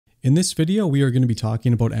In this video, we are going to be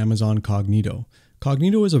talking about Amazon Cognito.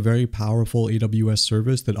 Cognito is a very powerful AWS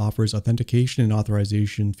service that offers authentication and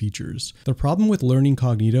authorization features. The problem with learning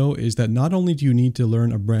Cognito is that not only do you need to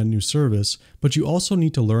learn a brand new service, but you also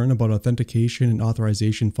need to learn about authentication and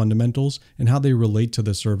authorization fundamentals and how they relate to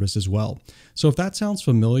the service as well. So if that sounds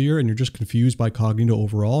familiar and you're just confused by Cognito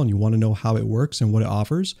overall and you want to know how it works and what it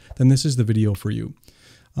offers, then this is the video for you.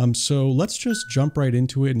 So let's just jump right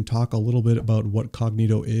into it and talk a little bit about what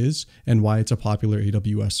Cognito is and why it's a popular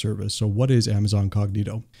AWS service. So what is Amazon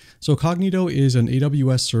Cognito? So Cognito is an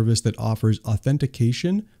AWS service that offers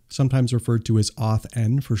authentication, sometimes referred to as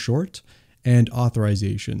Auth-N for short, and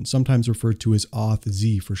authorization, sometimes referred to as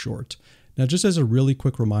Auth-Z for short. Now, just as a really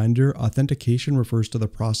quick reminder, authentication refers to the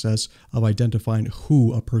process of identifying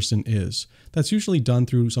who a person is. That's usually done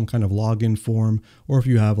through some kind of login form, or if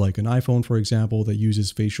you have like an iPhone, for example, that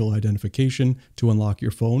uses facial identification to unlock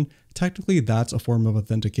your phone, technically that's a form of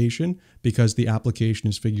authentication because the application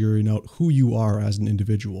is figuring out who you are as an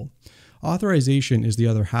individual. Authorization is the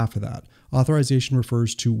other half of that. Authorization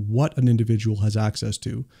refers to what an individual has access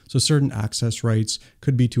to. So certain access rights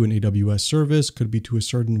could be to an AWS service, could be to a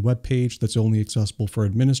certain web page that's only accessible for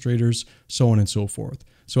administrators, so on and so forth.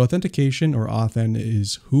 So authentication or Auth-N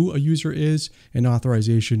is who a user is, and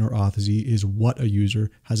authorization or Auth-Z is what a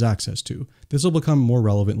user has access to. This will become more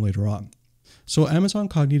relevant later on. So Amazon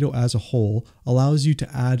Cognito as a whole allows you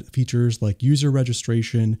to add features like user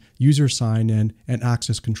registration, user sign-in, and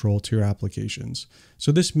access control to your applications.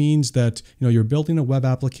 So this means that you're building a web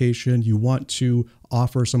application, you want to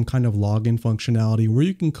offer some kind of login functionality where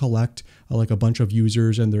you can collect like a bunch of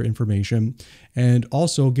users and their information, and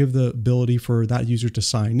also give the ability for that user to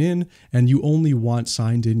sign in, and you only want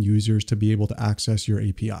signed in users to be able to access your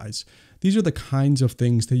APIs. These are the kinds of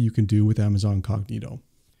things that you can do with Amazon Cognito.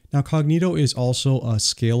 Now, Cognito is also a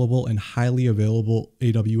scalable and highly available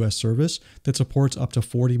AWS service that supports up to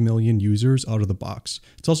 40 million users out of the box.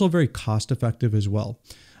 It's also very cost-effective as well.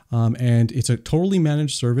 And it's a totally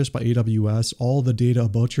managed service by AWS. All the data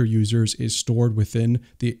about your users is stored within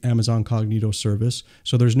the Amazon Cognito service.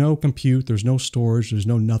 So there's no compute, there's no storage, there's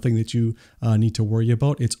nothing that you need to worry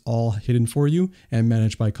about. It's all hidden for you and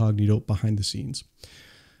managed by Cognito behind the scenes.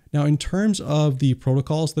 Now, in terms of the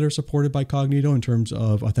protocols that are supported by Cognito, in terms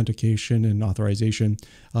of authentication and authorization,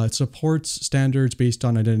 it supports standards based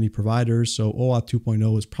on identity providers. So OAuth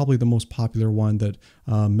 2.0 is probably the most popular one that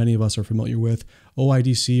many of us are familiar with.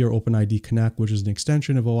 OIDC or OpenID Connect, which is an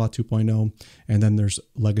extension of OAuth 2.0. And then there's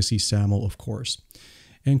legacy SAML, of course.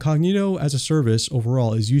 And Cognito as a service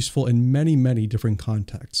overall is useful in many, many different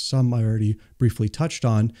contexts. Some I already briefly touched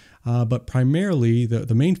on, but primarily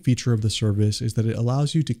the main feature of the service is that it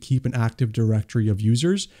allows you to keep an active directory of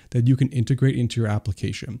users that you can integrate into your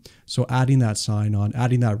application. So adding that sign-on,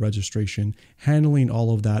 adding that registration, handling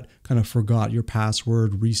all of that kind of forgot your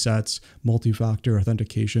password, resets, multi-factor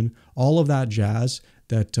authentication, all of that jazz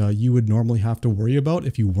that you would normally have to worry about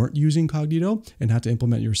if you weren't using Cognito and had to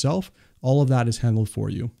implement yourself. All of that is handled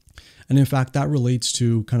for you. And in fact, that relates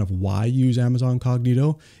to kind of why use Amazon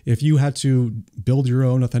Cognito. If you had to build your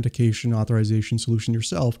own authentication authorization solution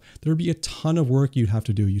yourself, there would be a ton of work you'd have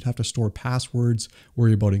to do. You'd have to store passwords,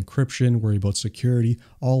 worry about encryption, worry about security,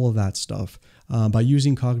 all of that stuff. By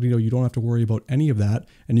using Cognito, you don't have to worry about any of that,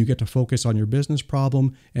 and you get to focus on your business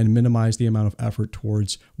problem and minimize the amount of effort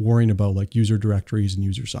towards worrying about like user directories and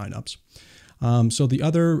user signups. So the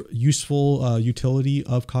other useful utility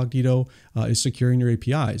of Cognito is securing your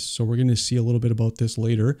APIs. So we're going to see a little bit about this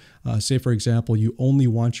later. Say, for example, you only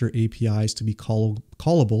want your APIs to be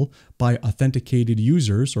callable by authenticated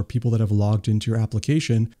users or people that have logged into your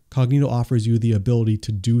application. Cognito offers you the ability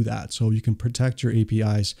to do that, so you can protect your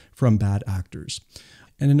APIs from bad actors.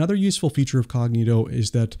 And another useful feature of Cognito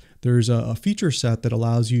is that there's a feature set that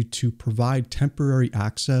allows you to provide temporary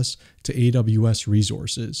access to AWS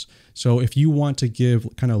resources. So if you want to give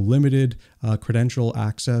kind of limited credential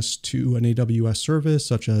access to an AWS service,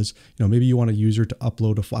 such as, maybe you want a user to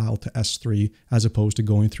upload a file to S3 as opposed to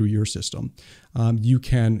going through your system, you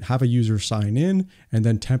can have a user sign in and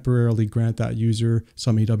then temporarily grant that user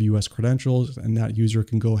some AWS credentials, and that user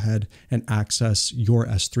can go ahead and access your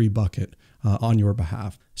S3 bucket on your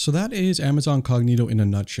behalf. So that is Amazon Cognito in a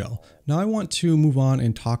nutshell. Now I want to move on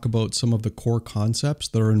and talk about some of the core concepts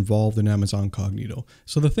that are involved in Amazon Cognito.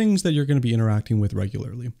 So the things that you're going to be interacting with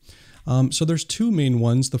regularly. So there's two main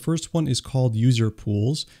ones. The first one is called user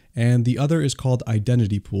pools, and the other is called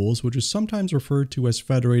identity pools, which is sometimes referred to as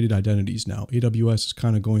federated identities now. AWS is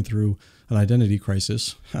kind of going through an identity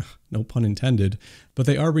crisis, no pun intended, but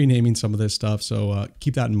they are renaming some of this stuff, so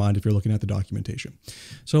keep that in mind if you're looking at the documentation.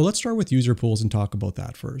 So let's start with user pools and talk about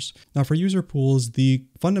that first. Now for user pools, the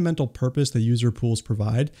fundamental purpose that user pools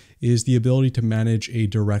provide is the ability to manage a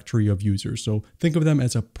directory of users. So think of them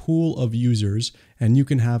as a pool of users, and you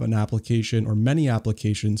can have an application or many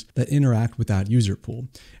applications that interact with that user pool.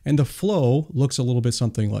 And the flow looks a little bit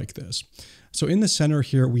something like this. So in the center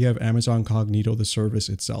here, we have Amazon Cognito, the service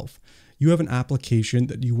itself. You have an application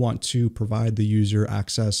that you want to provide the user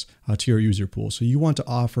access to your user pool. So you want to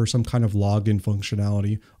offer some kind of login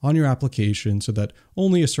functionality on your application so that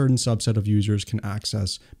only a certain subset of users can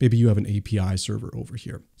access. Maybe you have an API server over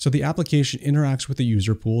here. So the application interacts with the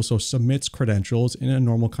user pool, so submits credentials in a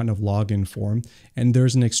normal kind of login form, and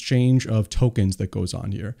there's an exchange of tokens that goes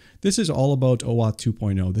on here. This is all about OAuth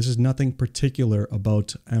 2.0. This is nothing particular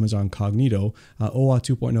about Amazon Cognito. OAuth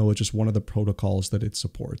 2.0 is just one of the protocols that it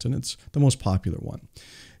supports, and it's the most popular one.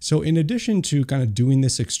 So in addition to kind of doing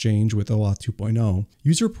this exchange with OAuth 2.0,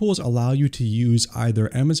 user pools allow you to use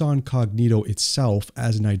either Amazon Cognito itself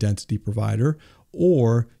as an identity provider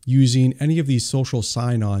or using any of these social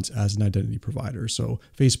sign-ons as an identity provider. So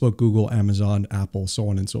Facebook, Google, Amazon, Apple, so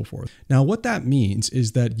on and so forth. Now, what that means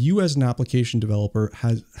is that you as an application developer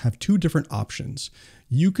have two different options.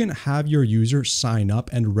 You can have your user sign up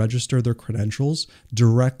and register their credentials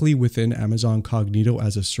directly within Amazon Cognito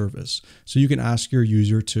as a service. So you can ask your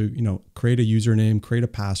user to, create a username, create a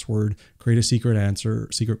password, create a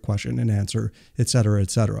secret question and answer, etc.,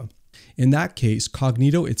 etc. In that case,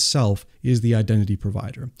 Cognito itself is the identity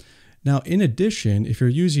provider. Now, in addition, if you're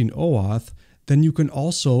using OAuth, then you can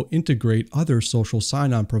also integrate other social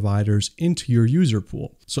sign-on providers into your user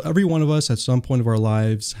pool. So every one of us at some point of our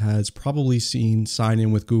lives has probably seen sign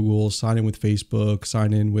in with Google, sign in with Facebook,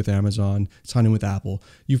 sign in with Amazon, sign in with Apple.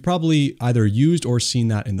 You've probably either used or seen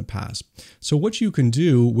that in the past. So what you can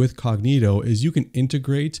do with Cognito is you can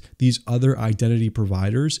integrate these other identity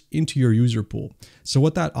providers into your user pool. So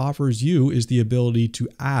what that offers you is the ability to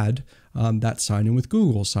add that sign in with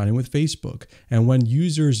Google, sign in with Facebook. And when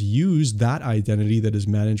users use that identity that is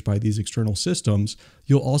managed by these external systems,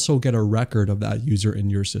 you'll also get a record of that user in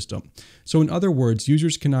your system. So in other words,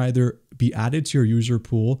 users can either be added to your user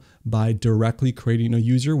pool by directly creating a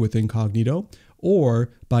user within Cognito,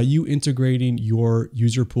 or by you integrating your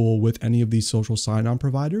user pool with any of these social sign-on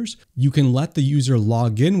providers. You can let the user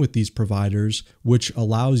log in with these providers, which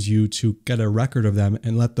allows you to get a record of them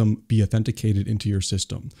and let them be authenticated into your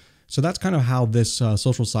system. So that's kind of how this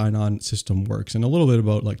social sign-on system works, and a little bit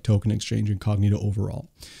about like token exchange and Cognito overall.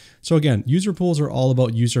 So again, user pools are all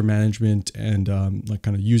about user management and like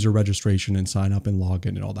kind of user registration and sign up and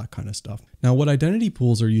login and all that kind of stuff. Now, what identity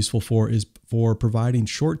pools are useful for is for providing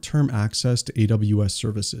short-term access to AWS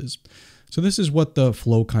services. So this is what the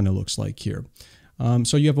flow kind of looks like here.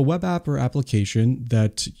 So you have a web app or application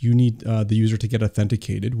that you need the user to get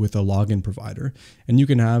authenticated with a login provider. And you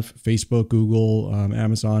can have Facebook, Google,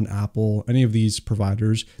 Amazon, Apple, any of these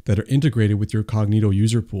providers that are integrated with your Cognito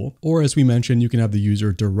user pool. Or as we mentioned, you can have the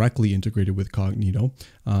user directly integrated with Cognito.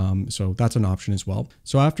 So that's an option as well.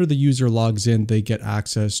 So after the user logs in, they get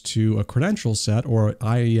access to a credential set or an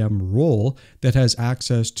IAM role that has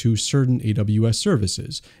access to certain AWS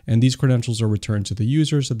services. And these credentials are returned to the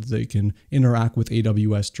user so that they can interact with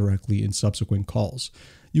AWS directly in subsequent calls.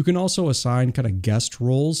 You can also assign kind of guest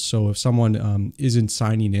roles. So if someone isn't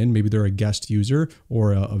signing in, maybe they're a guest user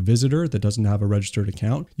or a visitor that doesn't have a registered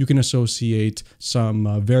account, you can associate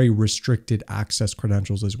some very restricted access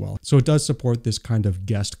credentials as well. So it does support this kind of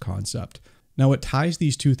guest concept. Now, what ties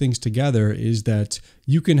these two things together is that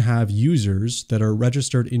you can have users that are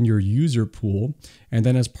registered in your user pool. And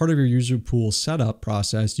then as part of your user pool setup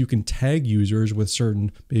process, you can tag users with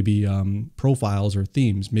certain maybe profiles or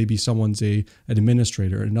themes. Maybe someone's an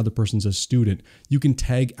administrator, another person's a student. You can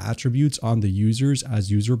tag attributes on the users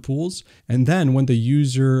as user pools. And then when the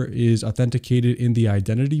user is authenticated in the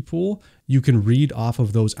identity pool, you can read off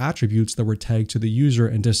of those attributes that were tagged to the user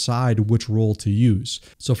and decide which role to use.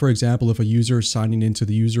 So for example, if a user is signing into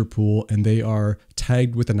the user pool and they are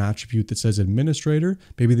tagged with an attribute that says administrator,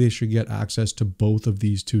 maybe they should get access to both of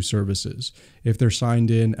these two services. If they're signed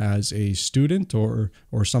in as a student or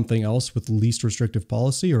something else with least restrictive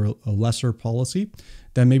policy or a lesser policy,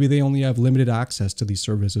 then maybe they only have limited access to these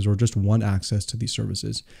services or just one access to these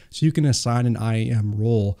services. So you can assign an IAM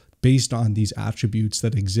role based on these attributes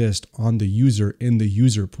that exist on the user in the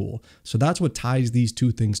user pool. So that's what ties these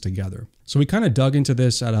two things together. So we kind of dug into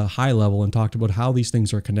this at a high level and talked about how these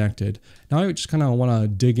things are connected. Now I just kind of want to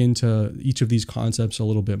dig into each of these concepts a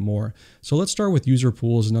little bit more. So let's start with user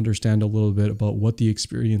pools and understand a little bit about what the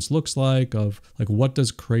experience looks like of like what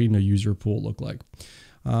does creating a user pool look like.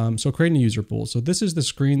 So creating a user pool. So this is the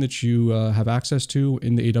screen that you have access to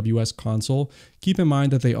in the AWS console. Keep in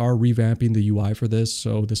mind that they are revamping the UI for this,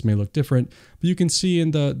 so this may look different. But you can see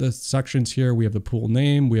in the sections here, we have the pool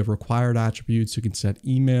name, we have required attributes. You can set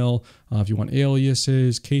email, if you want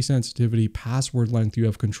aliases, case sensitivity, password length you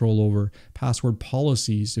have control over, password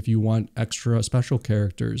policies if you want extra special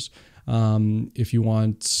characters. If you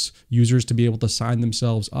want users to be able to sign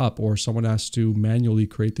themselves up or someone has to manually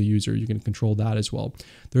create the user, you can control that as well.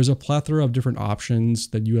 There's a plethora of different options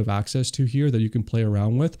that you have access to here that you can play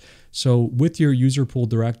around with. So with your user pool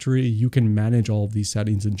directory, you can manage all of these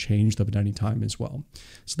settings and change them at any time as well.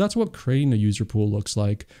 So that's what creating a user pool looks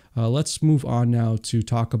like. Let's move on now to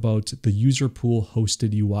talk about the user pool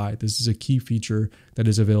hosted UI. This is a key feature that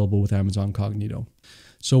is available with Amazon Cognito.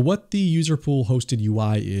 So what the user pool hosted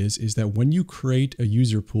UI is that when you create a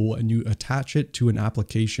user pool and you attach it to an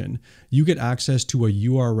application, you get access to a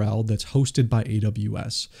URL that's hosted by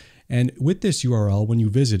AWS. And with this URL, when you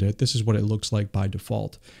visit it, this is what it looks like by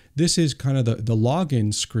default. This is kind of the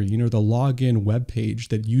login screen or the login web page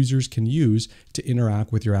that users can use to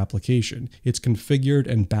interact with your application. It's configured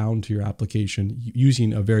and bound to your application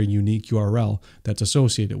using a very unique URL that's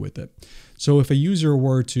associated with it. So if a user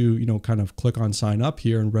were to, kind of click on sign up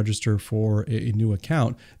here and register for a new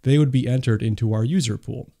account, they would be entered into our user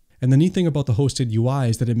pool. And the neat thing about the hosted UI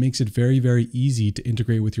is that it makes it very, very easy to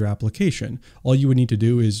integrate with your application. All you would need to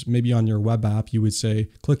do is maybe on your web app, you would say,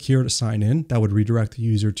 click here to sign in. That would redirect the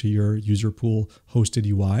user to your user pool hosted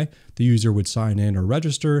UI. The user would sign in or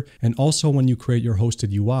register. And also when you create your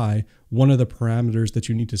hosted UI, one of the parameters that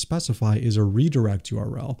you need to specify is a redirect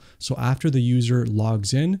URL. So after the user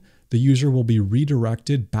logs in, the user will be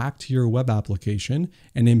redirected back to your web application,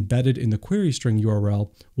 and embedded in the query string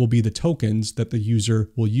URL will be the tokens that the user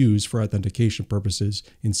will use for authentication purposes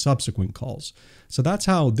in subsequent calls. So that's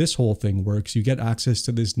how this whole thing works. You get access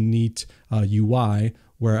to this neat UI,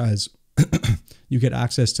 whereas you get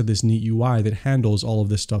access to this neat UI that handles all of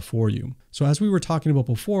this stuff for you. So as we were talking about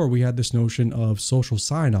before, we had this notion of social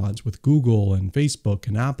sign-ons with Google and Facebook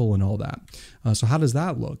and Apple and all that. So how does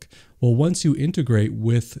that look? Well, once you integrate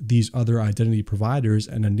with these other identity providers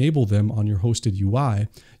and enable them on your hosted UI,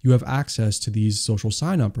 you have access to these social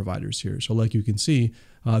sign-on providers here. So like you can see,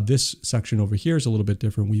 this section over here is a little bit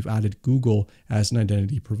different. We've added Google as an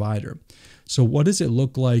identity provider. So what does it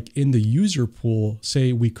look like in the user pool?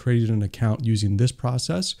 Say we created an account using this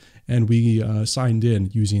process and we signed in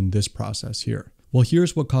using this process here. Well,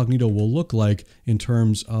 here's what Cognito will look like in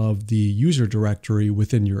terms of the user directory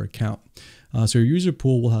within your account. So your user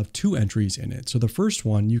pool will have two entries in it. So the first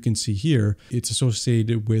one you can see here, it's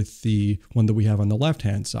associated with the one that we have on the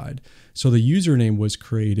left-hand side. So the username was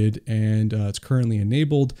created and it's currently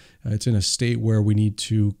enabled. It's in a state where we need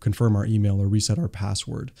to confirm our email or reset our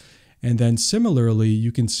password. And then similarly,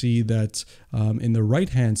 you can see that in the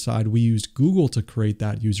right-hand side, we used Google to create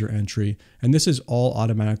that user entry. And this is all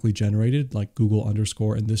automatically generated, like Google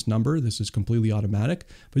underscore and this number. This is completely automatic,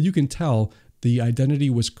 but you can tell the identity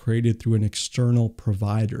was created through an external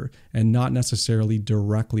provider and not necessarily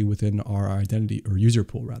directly within our identity or user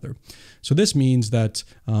pool rather. So this means that,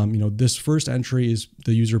 this first entry is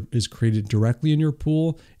the user is created directly in your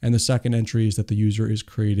pool. And the second entry is that the user is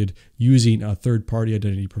created using a third-party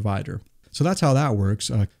identity provider. So that's how that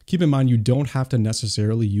works. Keep in mind, you don't have to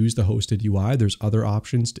necessarily use the hosted UI. There's other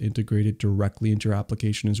options to integrate it directly into your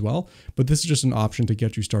application as well. But this is just an option to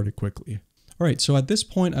get you started quickly. All right, so at this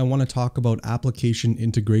point, I want to talk about application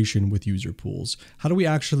integration with user pools. How do we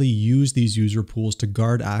actually use these user pools to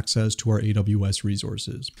guard access to our AWS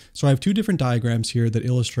resources? So I have two different diagrams here that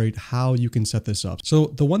illustrate how you can set this up. So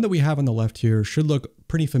the one that we have on the left here should look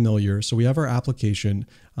pretty familiar. So we have our application.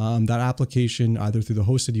 That application, either through the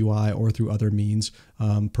hosted UI or through other means,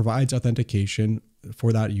 provides authentication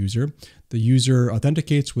for that user. The user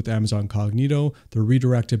authenticates with Amazon Cognito. They're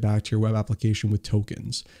redirected back to your web application with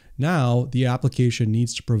tokens. Now, the application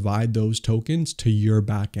needs to provide those tokens to your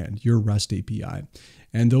backend, your REST API.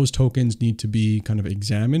 And those tokens need to be kind of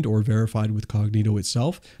examined or verified with Cognito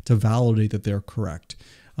itself to validate that they're correct.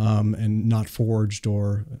 And not forged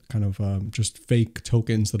or kind of just fake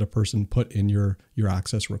tokens that a person put in your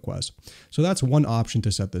access request. So that's one option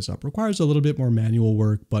to set this up. Requires a little bit more manual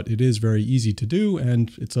work, but it is very easy to do,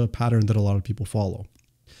 and it's a pattern that a lot of people follow.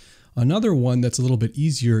 Another one that's a little bit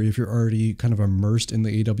easier if you're already kind of immersed in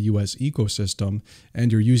the AWS ecosystem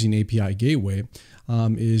and you're using API Gateway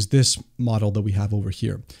is this model that we have over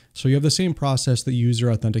here. So you have the same process. The user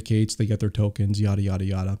authenticates, they get their tokens, yada, yada,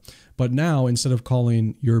 yada. But now, instead of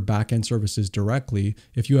calling your backend services directly,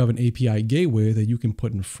 if you have an API Gateway that you can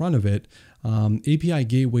put in front of it, API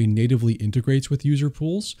Gateway natively integrates with user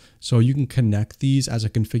pools. So you can connect these as a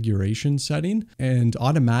configuration setting, and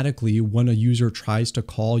automatically when a user tries to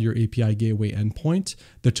call your API Gateway endpoint,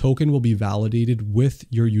 the token will be validated with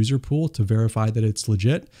your user pool to verify that it's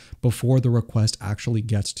legit before the request actually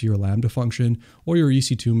gets to your Lambda function or your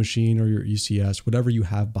EC2 machine or your ECS, whatever you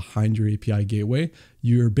have behind your API Gateway.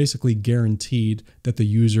 You're basically guaranteed that the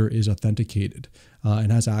user is authenticated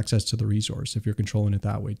and has access to the resource if you're controlling it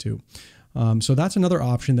that way too. So that's another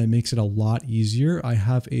option that makes it a lot easier. I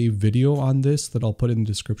have a video on this that I'll put in the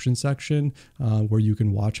description section where you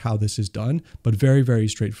can watch how this is done, but very, very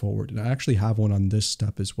straightforward. And I actually have one on this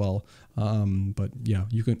step as well. But yeah,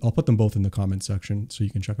 I'll put them both in the comment section so you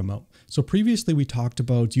can check them out. So previously we talked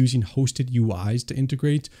about using hosted UIs to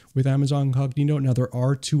integrate with Amazon Cognito. Now there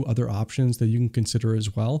are two other options that you can consider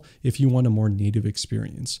as well if you want a more native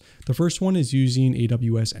experience. The first one is using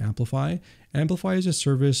AWS Amplify. Amplify is a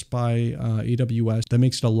service by AWS that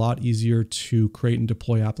makes it a lot easier to create and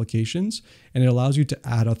deploy applications, and it allows you to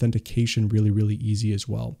add authentication really, really easy as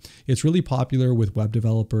well. It's really popular with web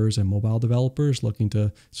developers and mobile developers looking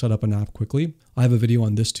to set up an app quickly. I have a video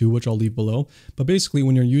on this too, which I'll leave below. But basically,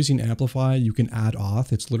 when you're using Amplify, you can add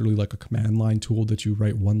auth. It's literally like a command line tool that you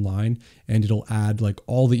write one line, and it'll add like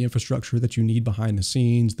all the infrastructure that you need behind the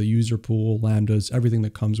scenes, the user pool, Lambdas, everything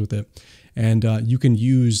that comes with it. And you can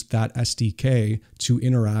use that SDK to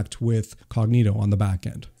interact with Cognito on the back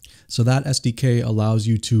end. So that SDK allows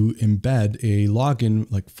you to embed a login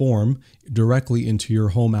like form directly into your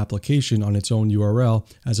home application on its own URL,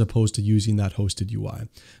 as opposed to using that hosted UI.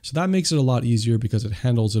 So that makes it a lot easier because it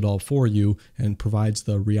handles it all for you and provides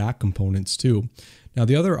the React components too. Now,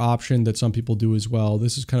 the other option that some people do as well,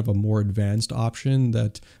 this is kind of a more advanced option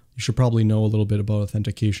that you should probably know a little bit about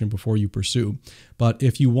authentication before you pursue. But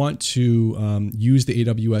if you want to use the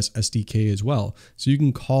AWS SDK as well, so you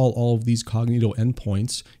can call all of these Cognito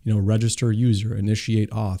endpoints, register user, initiate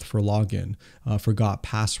auth for login, forgot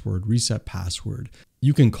password, reset password.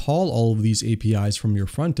 You can call all of these APIs from your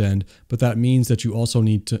front end, but that means that you also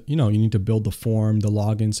need to, you need to build the form, the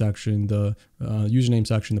login section, the username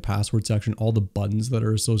section, the password section, all the buttons that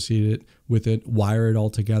are associated with it, wire it all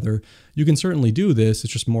together. You can certainly do this.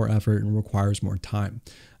 It's just more effort and requires more time.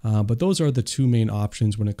 But those are the two main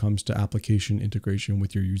options when it comes to application integration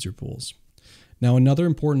with your user pools. Now, another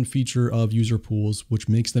important feature of user pools, which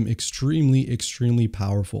makes them extremely, extremely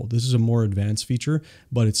powerful. This is a more advanced feature,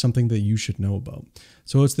 but it's something that you should know about.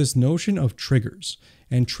 So it's this notion of triggers.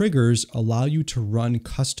 And triggers allow you to run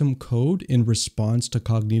custom code in response to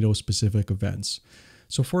Cognito specific events.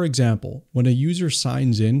 So for example, when a user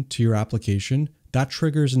signs in to your application, that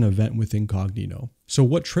triggers an event within Cognito. So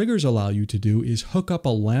what triggers allow you to do is hook up a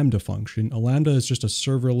Lambda function. A Lambda is just a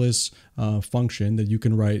serverless function that you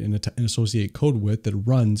can write and associate code with that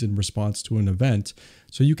runs in response to an event.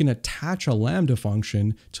 So you can attach a Lambda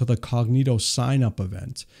function to the Cognito sign-up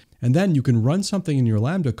event. And then you can run something in your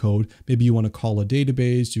Lambda code. Maybe you want to call a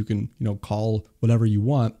database. You can call whatever you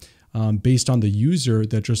want based on the user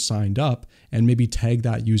that just signed up, and maybe tag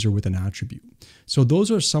that user with an attribute. So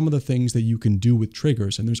those are some of the things that you can do with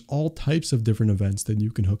triggers, and there's all types of different events that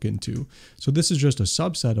you can hook into. So this is just a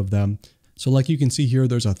subset of them. So like you can see here,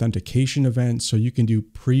 there's authentication events. So you can do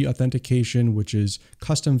pre-authentication, which is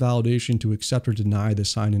custom validation to accept or deny the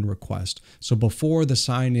sign-in request. So before the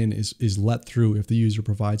sign-in is let through, if the user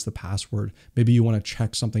provides the password, maybe you want to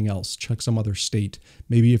check something else, check some other state.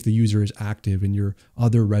 Maybe if the user is active in your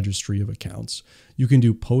other registry of accounts. You can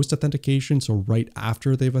do post-authentication, so right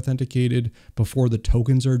after they've authenticated, before the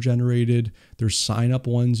tokens are generated. There's sign-up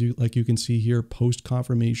ones, like you can see here,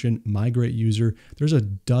 post-confirmation, migrate user. There's a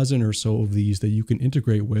dozen or so of these that you can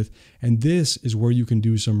integrate with, and this is where you can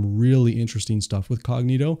do some really interesting stuff with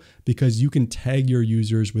Cognito, because you can tag your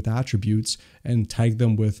users with attributes and tag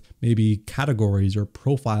them with maybe categories or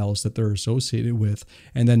profiles that they're associated with,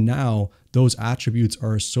 and then now those attributes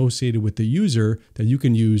are associated with the user that you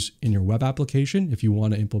can use in your web application if you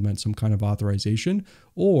want to implement some kind of authorization,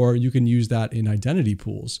 or you can use that in identity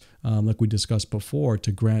pools, like we discussed before,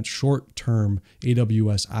 to grant short-term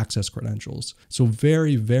AWS access credentials. So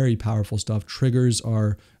very, very powerful stuff. Triggers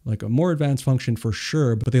are like a more advanced function for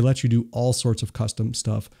sure, but they let you do all sorts of custom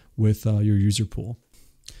stuff with your user pool.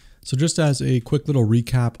 So just as a quick little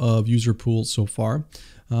recap of user pools so far.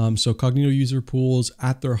 So Cognito user pools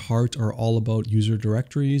at their heart are all about user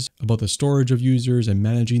directories, about the storage of users and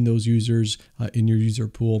managing those users in your user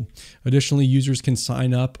pool. Additionally, users can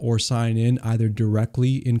sign up or sign in either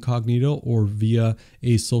directly in Cognito or via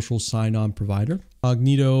a social sign-on provider.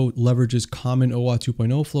 Cognito leverages common OAuth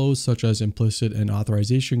 2.0 flows such as implicit and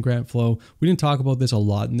authorization grant flow. We didn't talk about this a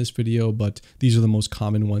lot in this video, but these are the most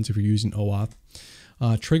common ones if you're using OAuth.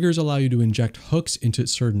 Triggers allow you to inject hooks into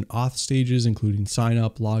certain auth stages, including sign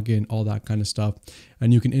up, login, all that kind of stuff.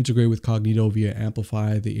 And you can integrate with Cognito via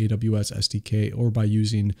Amplify, the AWS SDK, or by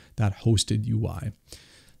using that hosted UI.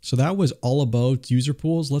 So that was all about user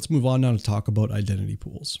pools. Let's move on now to talk about identity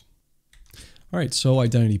pools. All right, so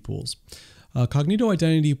identity pools. Cognito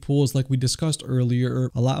identity pools, like we discussed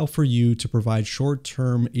earlier, allow for you to provide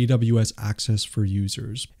short-term AWS access for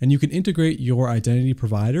users. And you can integrate your identity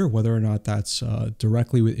provider, whether or not that's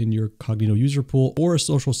directly within your Cognito user pool or a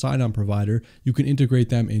social sign-on provider, you can integrate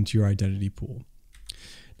them into your identity pool.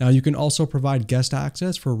 Now you can also provide guest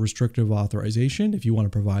access for restrictive authorization if you want to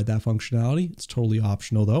provide that functionality. It's totally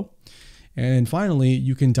optional though. And finally,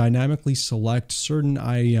 you can dynamically select certain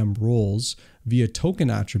IAM roles via token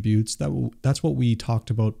attributes. That's what we talked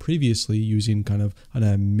about previously, using kind of an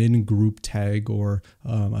admin group tag or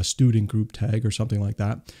a student group tag or something like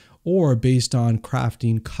that, or based on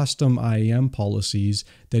crafting custom IAM policies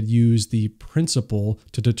that use the principal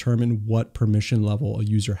to determine what permission level a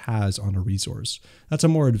user has on a resource. That's a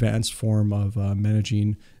more advanced form of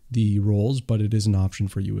managing the roles, but it is an option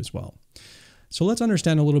for you as well. So let's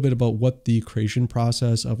understand a little bit about what the creation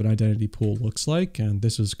process of an identity pool looks like. And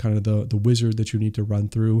this is kind of the wizard that you need to run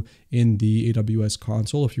through in the AWS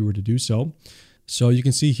console if you were to do so. So you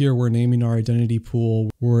can see here, we're naming our identity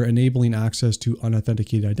pool. We're enabling access to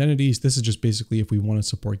unauthenticated identities. This is just basically if we want to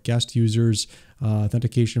support guest users,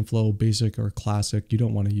 authentication flow, basic or classic. You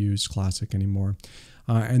don't want to use classic anymore.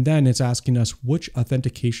 And then it's asking us which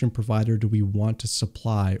authentication provider do we want to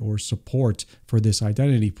supply or support for this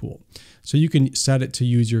identity pool. So you can set it to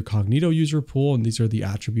use your Cognito user pool, and these are the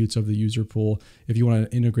attributes of the user pool. If you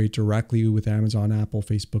want to integrate directly with Amazon, Apple,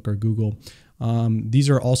 Facebook, or Google, these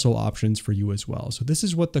are also options for you as well. So this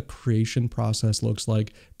is what the creation process looks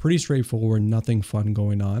like. Pretty straightforward, nothing fun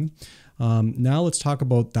going on. Now let's talk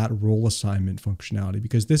about that role assignment functionality,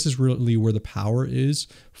 because this is really where the power is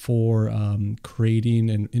for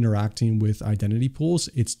creating and interacting with identity pools.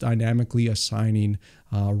 It's dynamically assigning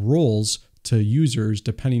roles to users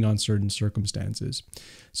depending on certain circumstances.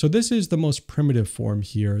 So this is the most primitive form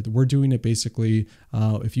here. We're doing it basically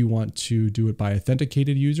if you want to do it by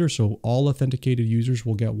authenticated user. So all authenticated users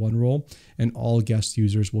will get one role and all guest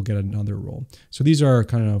users will get another role. So these are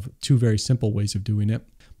kind of two very simple ways of doing it.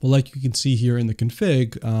 But like you can see here in the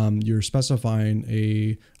config, you're specifying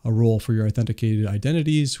a role for your authenticated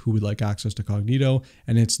identities who would like access to Cognito,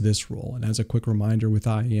 and it's this role. And as a quick reminder with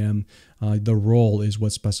IAM, the role is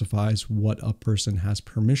what specifies what a person has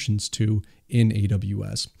permissions to in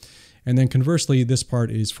AWS. And then conversely, this part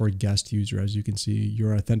is for guest user. As you can see,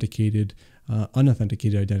 your authenticated,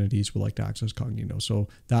 unauthenticated identities would like to access Cognito. So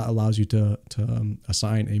that allows you to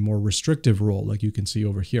assign a more restrictive role, like you can see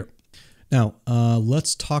over here. Now,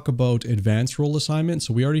 let's talk about advanced role assignment.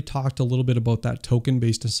 So we already talked a little bit about that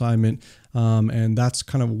token-based assignment, and that's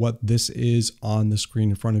kind of what this is on the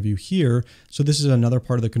screen in front of you here. So this is another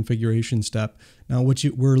part of the configuration step. Now, what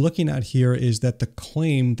we're looking at here is that the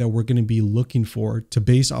claim that we're going to be looking for to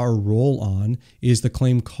base our role on is the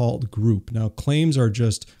claim called group. Now, claims are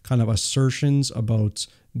just kind of assertions about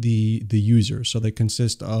the user. So they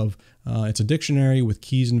consist of, it's a dictionary with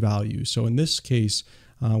keys and values. So in this case,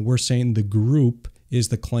 we're saying the group is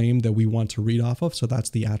the claim that we want to read off of. So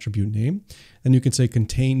that's the attribute name. And you can say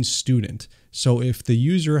contains student. So if the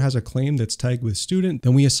user has a claim that's tagged with student,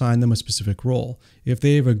 then we assign them a specific role. If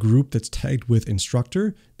they have a group that's tagged with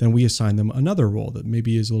instructor, then we assign them another role that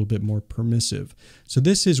maybe is a little bit more permissive. So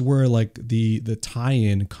this is where like the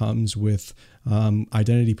tie-in comes with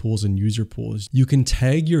identity pools and user pools. You can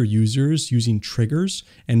tag your users using triggers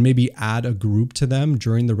and maybe add a group to them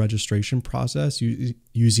during the registration process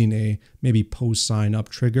using a maybe post sign up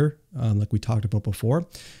trigger, like we talked about before.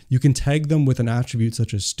 You can tag them with an attribute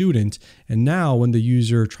such as student. And now when the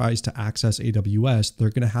user tries to access AWS, they're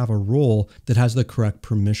going to have a role that has the correct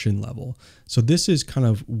permission level. So this is kind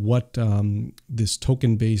of what this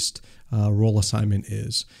token-based role assignment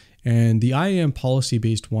is. And the IAM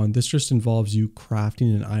policy-based one, this just involves you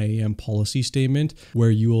crafting an IAM policy statement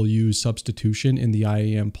where you will use substitution in the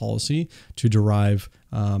IAM policy to derive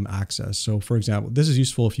access. So for example, this is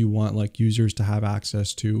useful if you want like users to have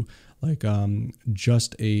access to like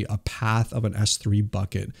just a path of an S3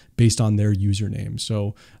 bucket based on their username.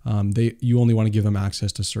 So you only want to give them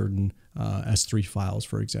access to certain S3 files,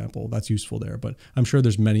 for example. That's useful there. But I'm sure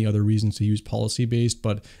there's many other reasons to use policy-based,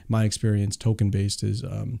 but my experience, token-based is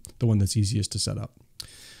the one that's easiest to set up.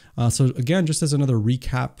 So again, just as another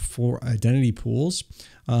recap for identity pools.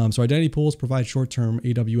 So identity pools provide short-term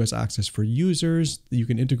AWS access for users. You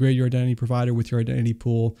can integrate your identity provider with your identity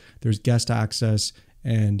pool. There's guest access,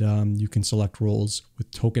 and you can select roles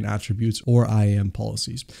with token attributes or IAM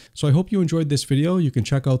policies. So I hope you enjoyed this video. You can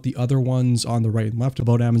check out the other ones on the right and left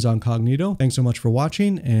about Amazon Cognito. Thanks so much for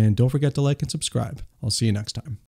watching, and don't forget to like and subscribe. I'll see you next time.